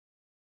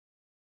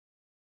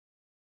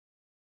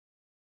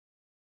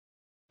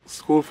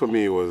School for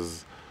me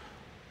was,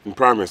 in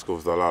primary school,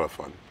 was a lot of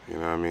fun. You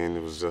know what I mean?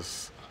 It was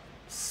just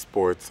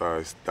sports.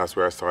 That's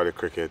where I started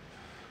cricket.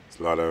 It's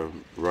a lot of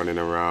running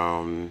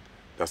around.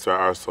 That's where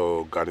I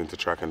also got into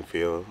track and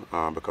field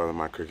because of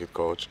my cricket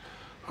coach.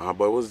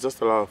 But it was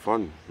just a lot of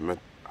fun. I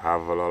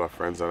have a lot of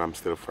friends that I'm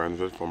still friends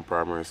with from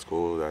primary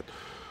school that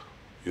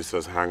used to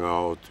just hang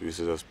out. We used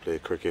to just play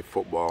cricket,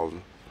 football,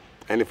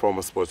 any form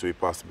of sports we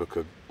possibly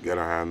could get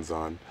our hands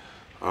on.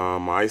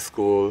 High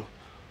school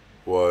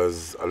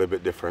was a little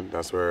bit different.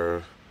 That's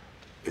where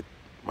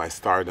my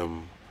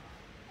stardom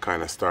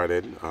kind of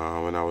started.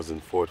 When I was in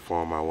fourth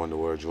form, I won the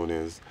World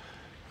Juniors,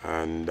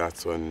 and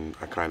that's when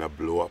I kind of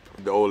blew up.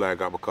 The older I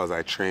got, because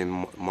I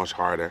trained much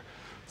harder,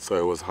 so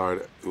it was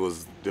hard. It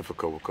was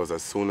difficult because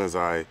as soon as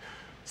I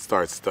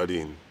started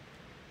studying,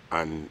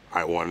 and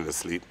I wanted to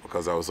sleep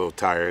because I was so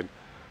tired,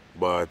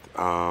 but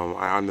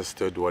I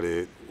understood what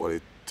it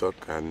took,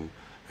 and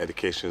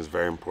education is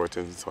very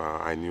important. So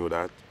I knew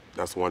that.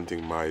 That's one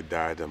thing my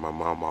dad and my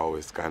mom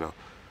always kind of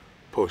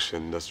push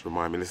and just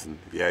remind me, listen,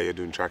 yeah, you're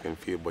doing track and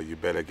field, but you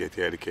better get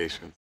your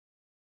education.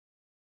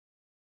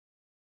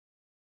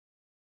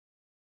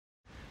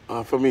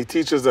 For me,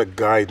 teachers that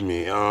guide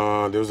me,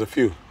 there was a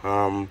few.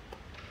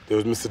 There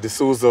was Mr.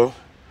 D'Souza,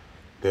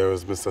 there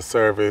was Mr.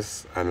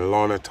 Service, and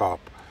Lorna Top.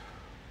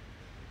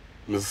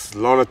 Miss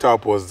Lorna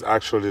Top was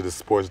actually the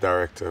sports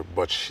director,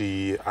 but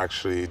she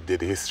actually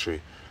did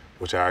history,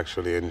 which I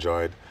actually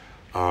enjoyed.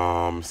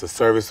 Mr.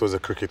 Service was a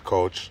cricket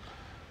coach,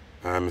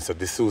 and Mr.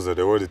 D'Souza.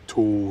 They were the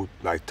two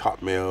like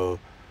top male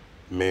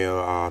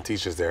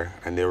teachers there,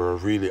 and they were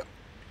really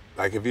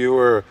like, if you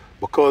were,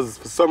 because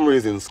for some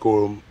reason in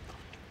school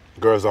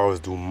girls always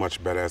do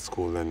much better at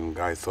school than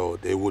guys, so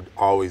they would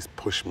always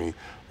push me.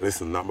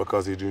 Listen, not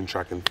because you're doing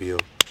track and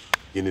field,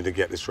 you need to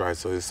get this right.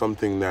 So it's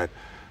something that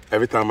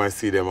every time I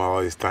see them, I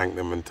always thank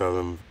them and tell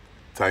them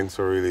thanks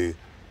for really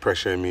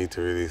pressuring me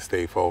to really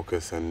stay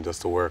focused and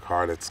just to work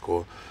hard at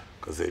school,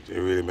 because it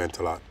really meant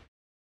a lot.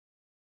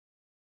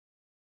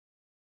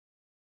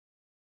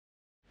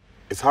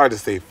 It's hard to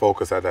stay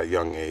focused at that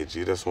young age.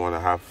 You just want to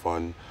have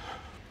fun,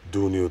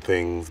 do new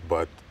things,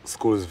 but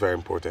school is very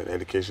important.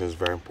 Education is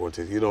very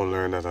important. You don't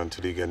learn that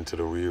until you get into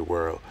the real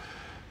world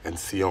and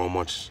see how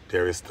much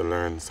there is to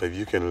learn. So if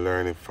you can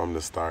learn it from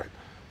the start,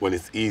 when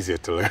it's easier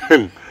to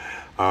learn.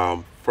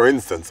 For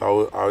instance,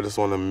 I just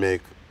want to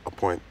make a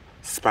point.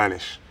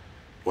 Spanish.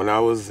 When I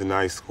was in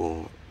high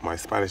school, my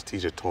Spanish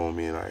teacher told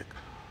me, like,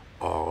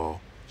 oh,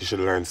 you should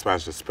learn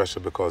Spanish,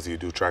 especially because you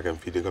do track and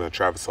field, you're going to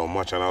travel so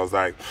much. And I was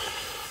like,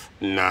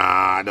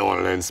 nah, I don't want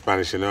to learn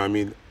Spanish, you know what I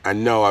mean?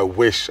 And now I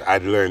wish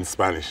I'd learned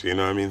Spanish, you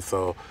know what I mean?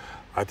 So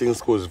I think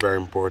school is very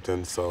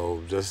important,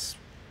 so just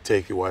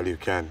take it while you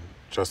can,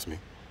 trust me.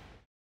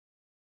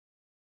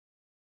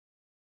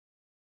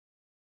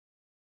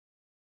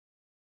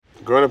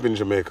 Growing up in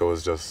Jamaica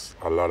was just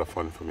a lot of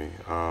fun for me.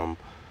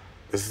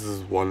 This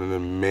is one of the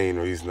main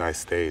reasons I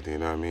stayed, you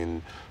know what I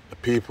mean? The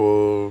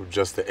people,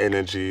 just the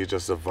energy,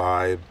 just the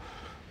vibe.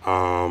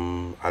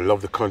 I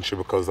love the country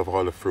because of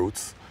all the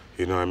fruits,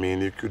 you know what I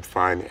mean? You could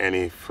find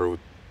any fruit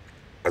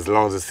as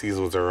long as the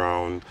season was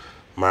around.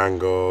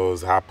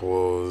 Mangoes,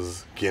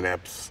 apples,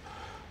 guineps,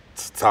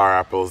 star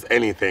apples,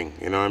 anything,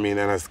 you know what I mean?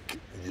 And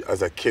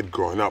as a kid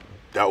growing up,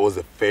 that was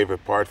a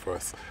favorite part for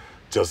us.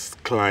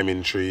 Just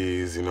climbing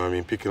trees, you know what I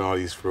mean? Picking all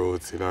these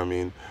fruits, you know what I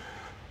mean?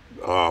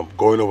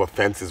 Going over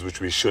fences,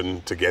 which we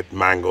shouldn't, to get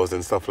mangoes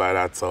and stuff like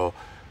that. So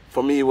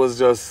for me, it was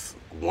just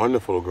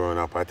wonderful growing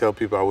up. I tell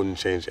people I wouldn't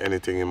change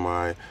anything in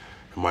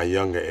my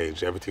younger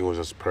age. Everything was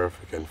just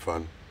perfect and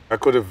fun. I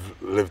could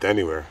have lived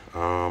anywhere.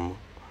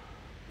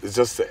 It's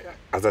just,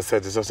 as I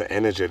said, it's just the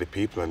energy of the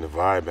people and the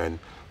vibe. And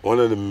one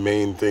of the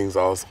main things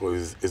also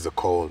is the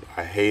cold.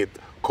 I hate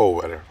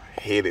cold weather. I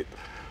hate it.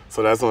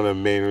 So that's one of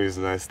the main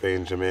reasons I stay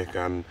in Jamaica.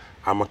 And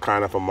I'm a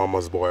kind of a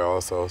mama's boy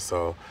also,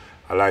 so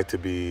I like to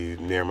be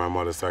near my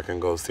mother so I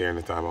can go see her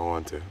anytime I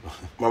want to.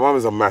 My mom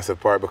is a massive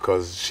part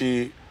because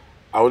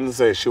I wouldn't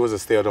say she was a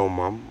stay-at-home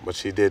mom, but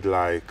she did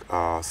like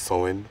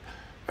sewing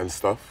and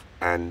stuff.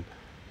 And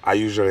I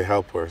usually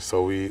help her.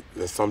 So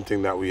there's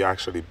something that we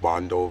actually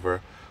bond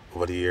over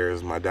the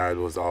years. My dad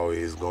was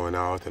always going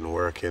out and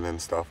working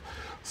and stuff.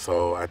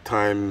 So at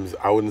times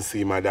I wouldn't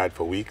see my dad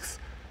for weeks,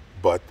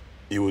 but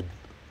he would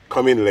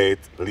come in late,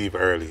 leave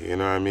early, you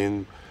know what I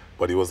mean?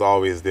 But he was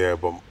always there.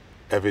 But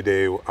every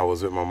day I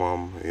was with my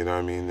mom, you know what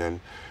I mean? And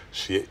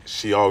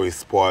she always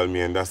spoiled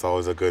me, and that's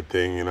always a good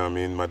thing, you know what I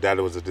mean? My dad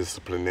was a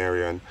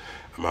disciplinarian,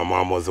 and my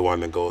mom was the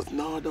one that goes,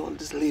 no, don't,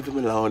 just leave him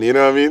alone, you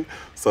know what I mean?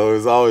 So it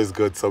was always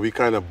good. So we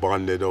kind of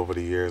bonded over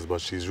the years,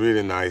 but she's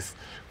really nice,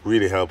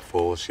 really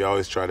helpful. She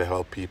always tried to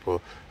help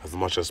people as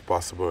much as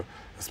possible,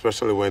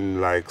 especially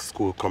when like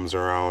school comes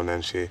around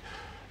and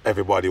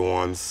everybody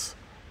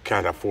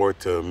can't afford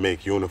to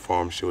make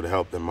uniforms. She would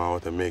help them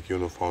out and make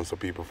uniforms for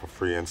people for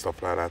free and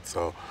stuff like that.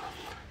 So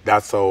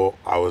that's how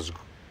I was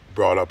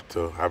brought up,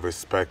 to have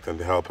respect and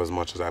to help as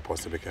much as I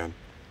possibly can.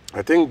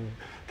 I think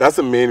that's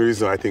the main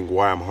reason I think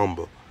why I'm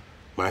humble.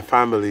 My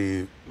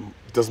family,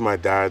 just my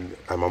dad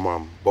and my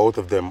mom, both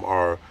of them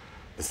are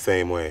the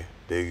same way.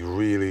 They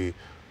really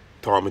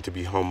taught me to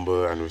be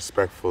humble and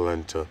respectful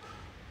and to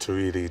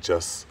really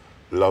just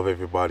love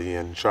everybody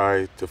and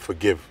try to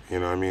forgive, you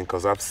know what I mean?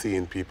 Because I've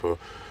seen people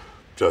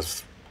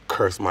just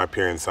curse my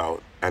parents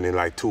out, and in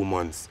like 2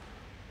 months,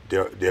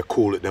 they're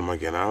cool with them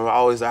again. I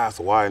always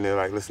ask why, and they're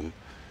like, listen,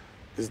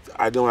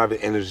 I don't have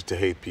the energy to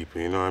hate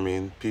people, you know what I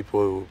mean?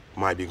 People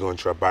might be going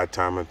through a bad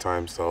time at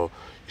times, so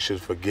you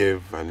should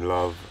forgive and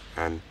love,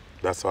 and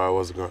that's how I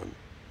was growing.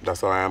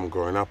 That's how I am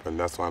growing up, and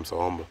that's why I'm so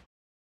humble.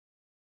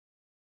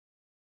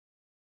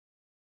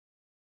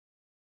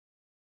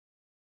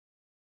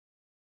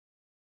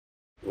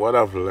 What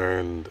I've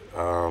learned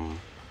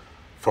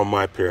from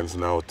my parents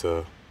now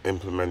to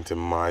implement in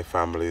my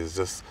family is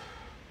just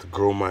to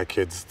grow my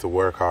kids to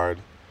work hard,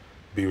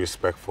 be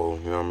respectful,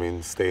 you know what I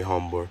mean? Stay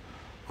humble,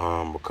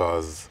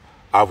 because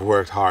I've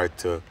worked hard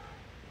to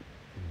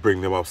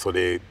bring them up so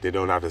they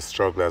don't have to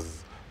struggle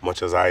as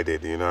much as I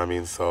did, you know what I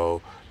mean?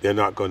 So they're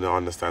not going to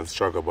understand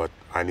struggle, but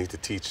I need to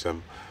teach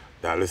them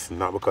that, listen,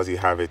 not because you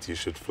have it, you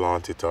should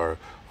flaunt it or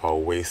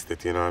waste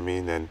it, you know what I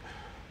mean? And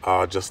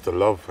just to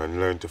love and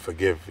learn to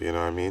forgive, you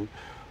know what I mean?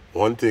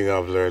 One thing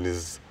I've learned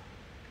is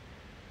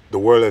the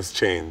world has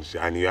changed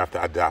and you have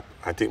to adapt.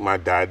 I think my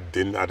dad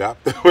didn't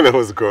adapt when I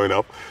was growing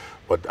up,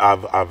 but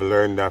I've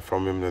learned that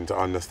from him and to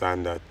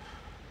understand that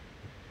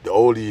the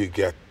older you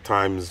get,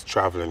 times,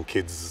 travel, and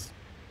kids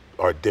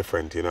are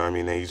different, you know what I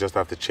mean? And you just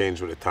have to change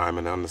with the time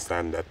and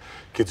understand that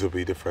kids will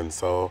be different.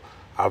 So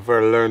I've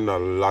learned a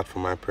lot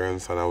from my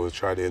parents, and I will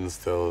try to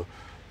instill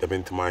them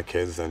into my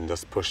kids and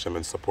just push them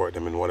and support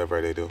them in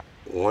whatever they do.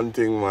 One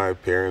thing my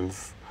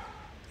parents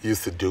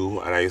used to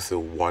do, and I used to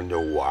wonder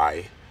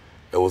why,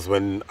 it was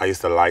when I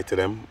used to lie to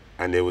them,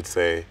 and they would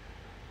say,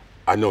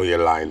 I know you're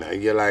lying.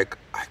 And you're like,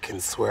 I can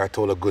swear I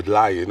told a good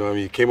lie, you know what I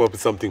mean? You came up with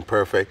something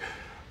perfect,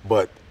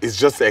 but it's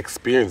just the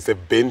experience.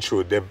 They've been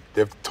through it.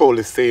 They've told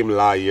the same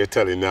lie you're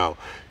telling now,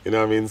 you know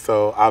what I mean?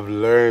 So I've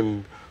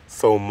learned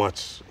so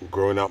much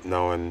growing up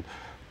now, and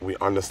we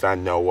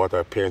understand now what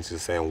our parents are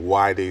saying,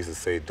 why they used to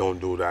say, don't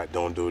do that,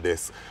 don't do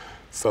this.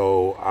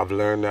 So I've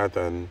learned that,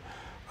 and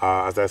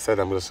as I said,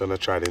 I'm just going to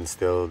try to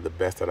instill the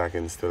best that I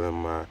can instill in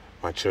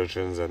my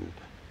children,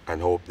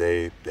 and hope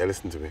they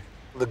listen to me.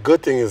 The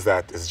good thing is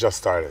that it's just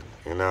started,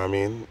 you know what I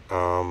mean?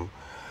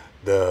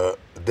 The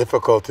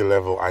difficulty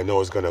level I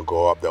know is going to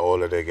go up the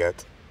older they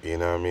get, you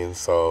know what I mean?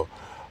 So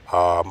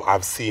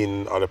I've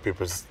seen other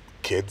people's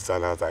kids,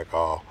 and I was like,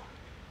 oh,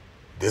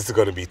 this is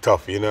going to be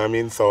tough, you know what I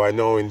mean? So I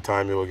know in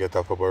time it will get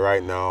tougher, but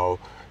right now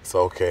it's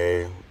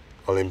okay.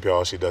 Olympia,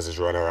 all she does is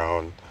run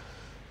around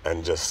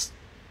and just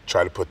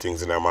try to put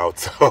things in her mouth.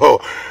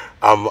 So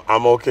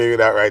I'm okay with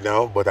that right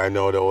now, but I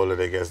know the older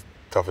they get,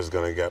 tough it's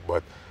going to get.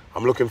 But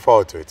I'm looking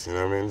forward to it, you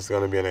know what I mean? It's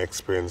going to be an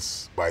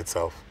experience by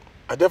itself.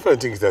 I definitely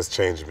think it has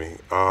changed me.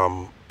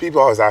 People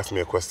always ask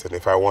me a question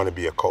if I want to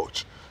be a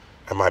coach.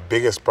 And my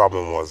biggest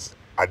problem was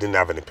I didn't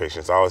have any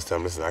patience. I always tell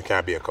them, listen, I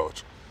can't be a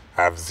coach.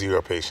 I have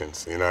zero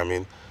patience, you know what I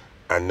mean?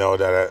 And now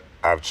that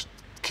I have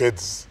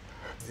kids,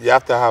 you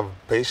have to have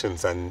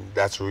patience, and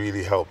that's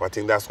really helped. I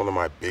think that's one of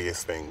my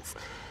biggest things,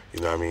 you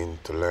know what I mean?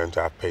 To learn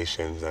to have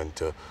patience and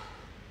to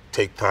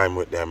take time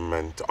with them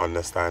and to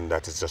understand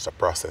that it's just a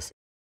process.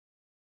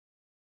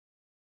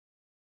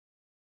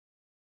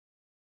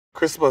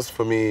 Christmas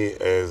for me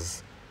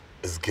is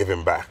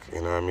giving back,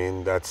 you know what I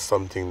mean? That's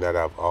something that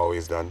I've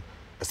always done,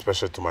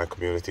 especially to my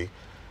community.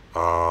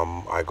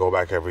 I go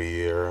back every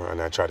year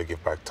and I try to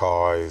give back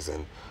toys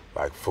and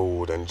like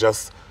food, and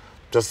just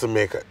to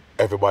make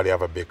everybody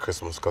have a big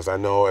Christmas, because I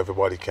know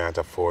everybody can't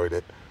afford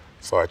it.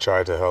 So I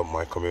try to help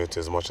my community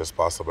as much as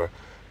possible.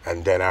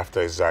 And then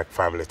after it's like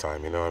family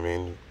time, you know what I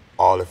mean?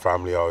 All the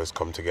family always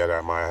come together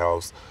at my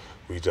house.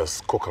 We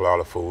just cook a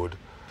lot of food.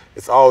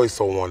 It's always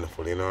so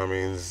wonderful, you know what I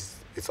mean?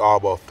 It's all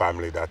about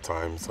family that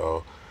time.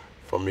 So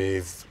for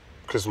me,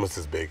 Christmas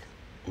is big.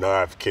 Now I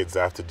have kids.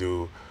 I have to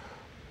do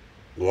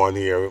one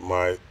year with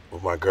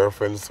my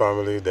girlfriend's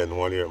family, then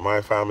one year with my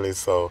family.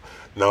 So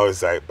now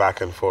it's like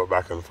back and forth,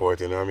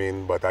 you know what I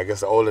mean? But I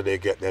guess the older they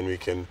get, then we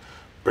can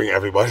bring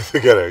everybody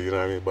together, you know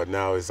what I mean? But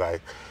now it's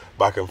like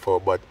back and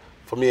forth. But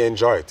for me, I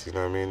enjoy it, you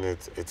know what I mean?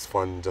 It's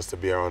fun just to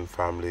be around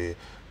family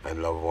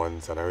and loved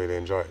ones, and I really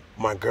enjoy it.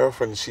 My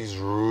girlfriend, she's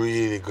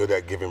really good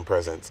at giving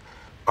presents.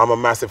 I'm a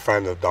massive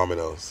fan of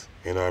dominoes,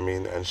 you know what I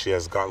mean? And she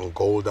has gotten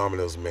gold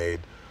dominoes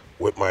made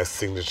with my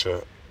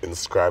signature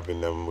inscribed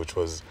in them, which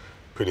was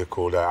pretty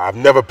cool. That I've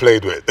never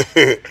played with,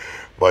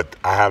 but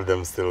I have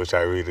them still, which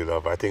I really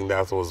love. I think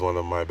that was one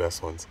of my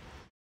best ones.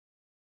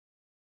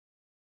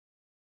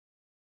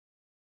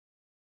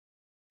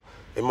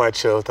 In my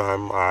chill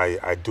time,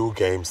 I do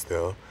games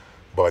still,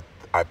 but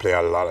I play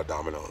a lot of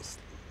dominoes.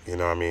 You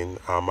know what I mean?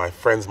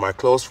 My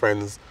close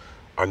friends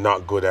are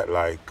not good at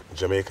like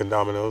Jamaican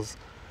dominoes,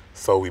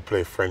 so we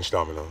play French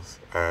dominoes.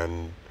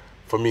 And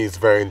for me, it's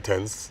very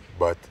intense,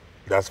 but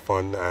that's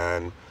fun.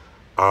 And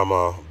I'm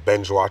a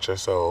binge watcher,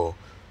 so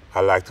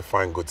I like to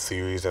find good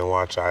series and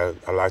watch. I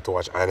like to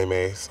watch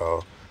anime,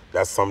 so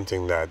that's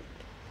something that,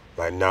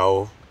 like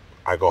now,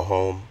 I go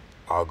home,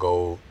 I'll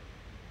go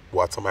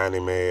watch some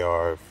anime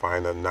or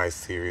find a nice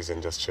series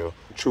and just chill.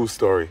 True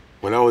story.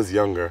 When I was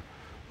younger,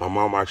 my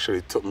mom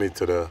actually took me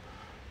to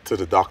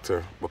the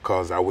doctor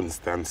because I wouldn't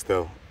stand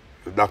still.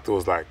 The doctor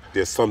was like,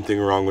 "There's something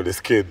wrong with this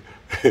kid.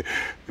 You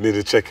need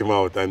to check him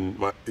out."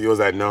 And he was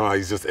like, "No,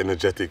 he's just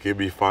energetic. He'll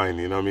be fine.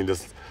 You know what I mean?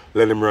 Just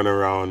let him run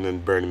around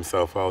and burn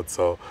himself out."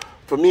 So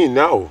for me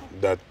now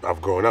that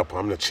I've grown up,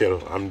 I'm the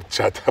chill. I'm the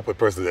type of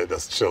person that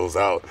just chills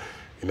out.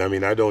 You know what I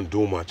mean? I don't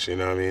do much. You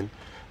know what I mean?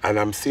 And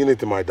I'm seeing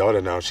it in my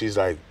daughter now. She's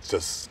like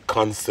just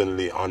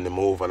constantly on the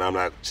move, and I'm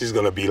like, she's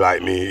gonna be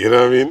like me. You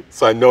know what I mean?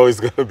 So I know it's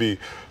gonna be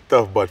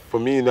tough. But for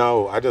me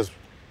now,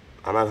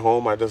 I'm at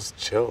home. I just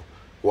chill,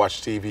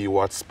 watch TV,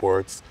 watch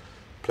sports,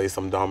 play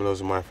some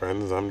dominoes with my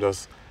friends. I'm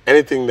just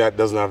anything that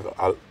doesn't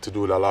have to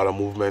do with a lot of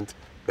movement.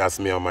 That's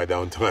me on my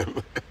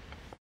downtime.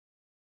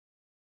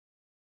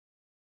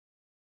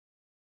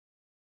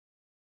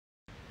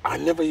 I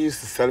never used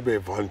to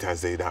celebrate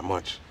Valentine's Day that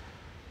much,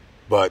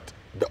 but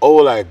the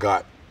older I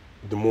got,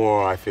 the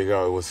more I figured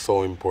out it was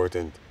so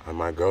important. And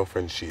my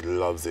girlfriend, she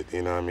loves it.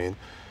 You know what I mean?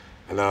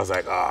 And I was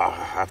like, I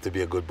have to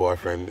be a good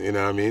boyfriend. You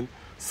know what I mean?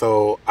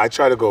 So I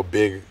try to go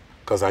big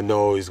because I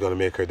know he's going to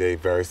make her day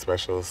very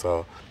special.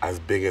 So as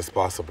big as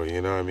possible,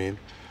 you know what I mean?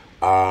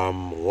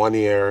 One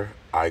year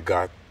I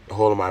got a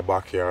whole of my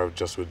backyard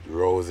just with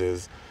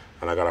roses,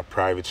 and I got a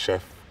private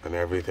chef and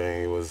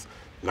everything. It was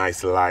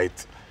nice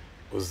light.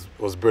 It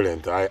was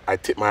brilliant. I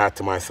tipped my hat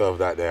to myself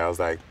that day. I was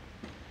like,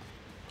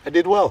 I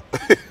did well.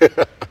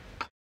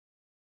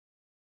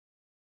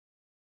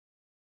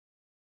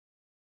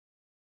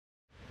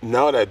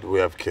 Now that we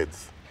have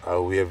kids, I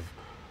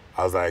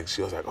was like,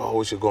 she was like, oh,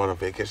 we should go on a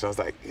vacation. I was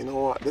like, you know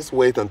what, let's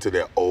wait until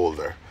they're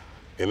older.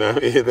 You know,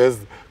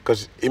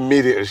 because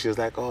immediately she was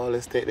like, oh,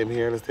 let's take them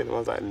here, let's take them. I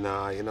was like,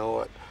 nah, you know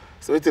what?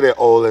 So wait till they're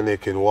old and they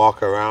can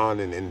walk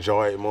around and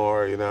enjoy it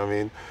more, you know what I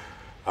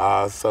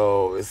mean?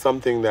 So it's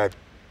something that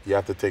you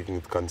have to take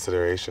into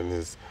consideration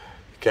is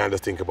you can't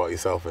just think about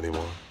yourself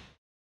anymore.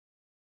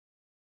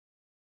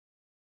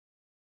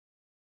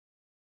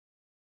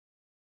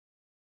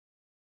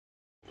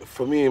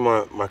 For me,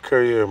 my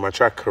career, my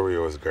track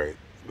career was great.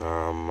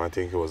 I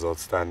think it was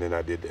outstanding.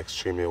 I did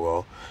extremely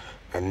well.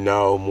 And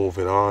now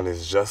moving on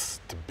is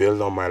just to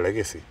build on my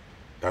legacy.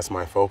 That's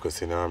my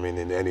focus, you know what I mean,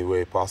 in any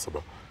way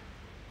possible.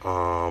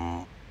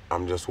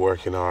 I'm just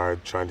working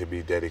hard, trying to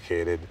be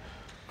dedicated,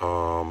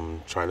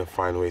 trying to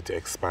find a way to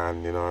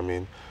expand, you know what I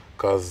mean?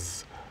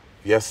 Because,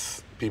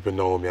 yes, people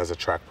know me as a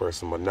track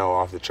person, but now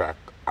off the track,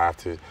 I have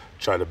to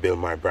try to build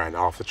my brand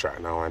off the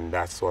track now, and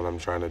that's what I'm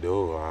trying to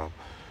do.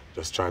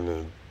 Just trying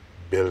to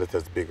build it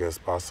as big as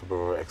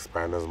possible,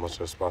 expand as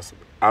much as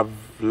possible. I've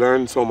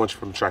learned so much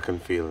from track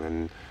and field,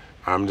 and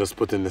I'm just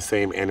putting the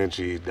same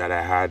energy that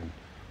I had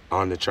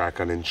on the track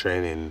and in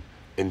training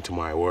into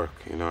my work.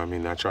 You know what I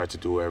mean? I try to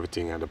do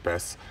everything at the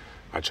best.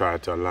 I try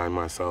to align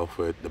myself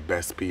with the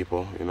best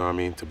people, you know what I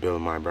mean, to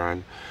build my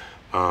brand.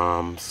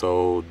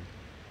 So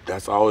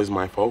that's always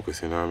my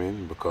focus, you know what I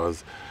mean?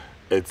 Because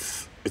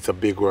it's a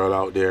big world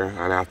out there,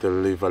 and I have to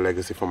leave a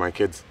legacy for my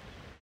kids.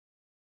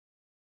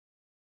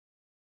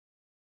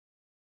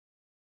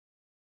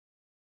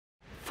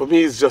 For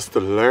me, it's just to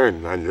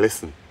learn and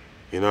listen.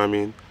 You know what I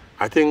mean?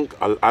 I think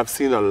I've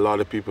seen a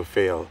lot of people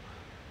fail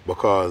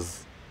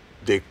because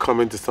they come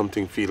into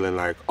something feeling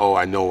like, oh,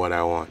 I know what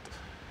I want.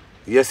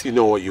 Yes, you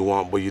know what you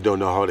want, but you don't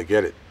know how to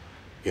get it.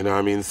 You know what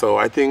I mean? So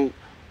I think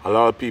a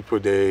lot of people,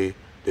 they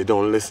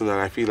don't listen, and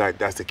I feel like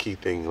that's the key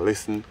thing.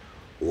 Listen,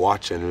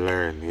 watch, and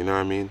learn. You know what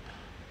I mean?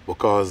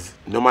 Because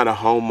no matter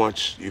how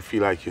much you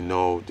feel like you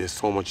know, there's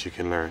so much you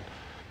can learn.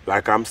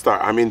 Like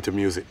I'm into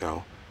music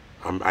now.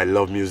 I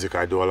love music.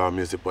 I do a lot of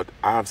music, but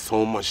I have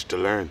so much to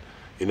learn.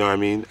 You know what I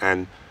mean?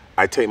 And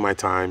I take my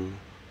time.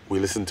 We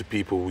listen to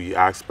people. We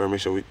ask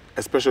permission.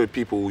 Especially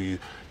people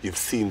you've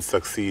seen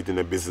succeed in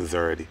the business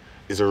already.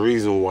 There's a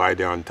reason why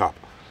they're on top.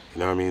 You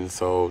know what I mean?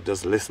 So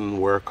just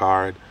listen, work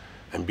hard,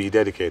 and be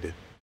dedicated.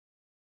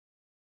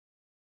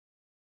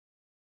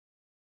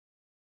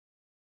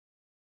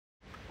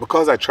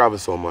 Because I travel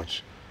so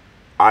much,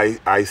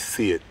 I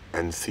see it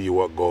and see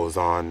what goes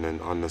on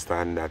and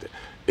understand that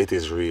it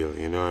is real,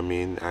 you know what I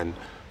mean? And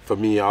for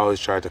me, I always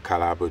try to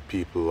collab with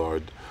people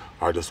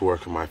or just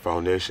work in my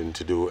foundation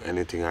to do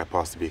anything I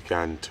possibly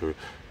can to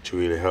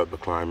really help the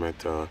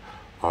climate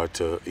or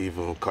to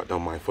even cut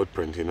down my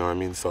footprint, you know what I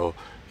mean? So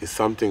it's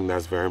something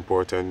that's very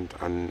important,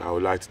 and I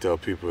would like to tell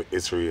people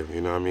it's real, you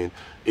know what I mean?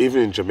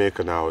 Even in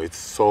Jamaica now, it's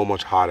so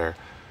much hotter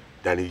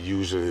than it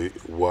usually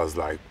was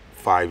like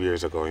 5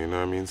 years ago, you know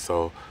what I mean?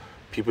 So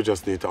people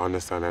just need to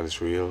understand that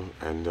it's real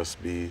and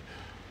just be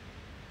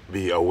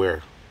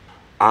aware.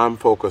 I'm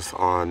focused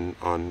on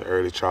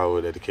early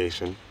childhood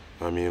education.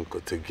 I mean,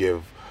 to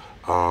give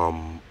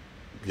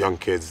young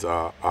kids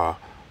a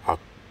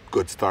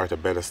good start, a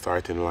better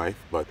start in life.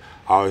 But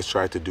I always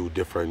try to do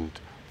different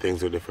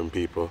things with different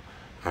people,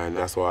 and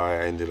that's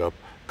why I ended up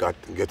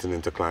getting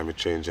into climate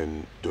change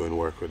and doing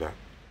work with that.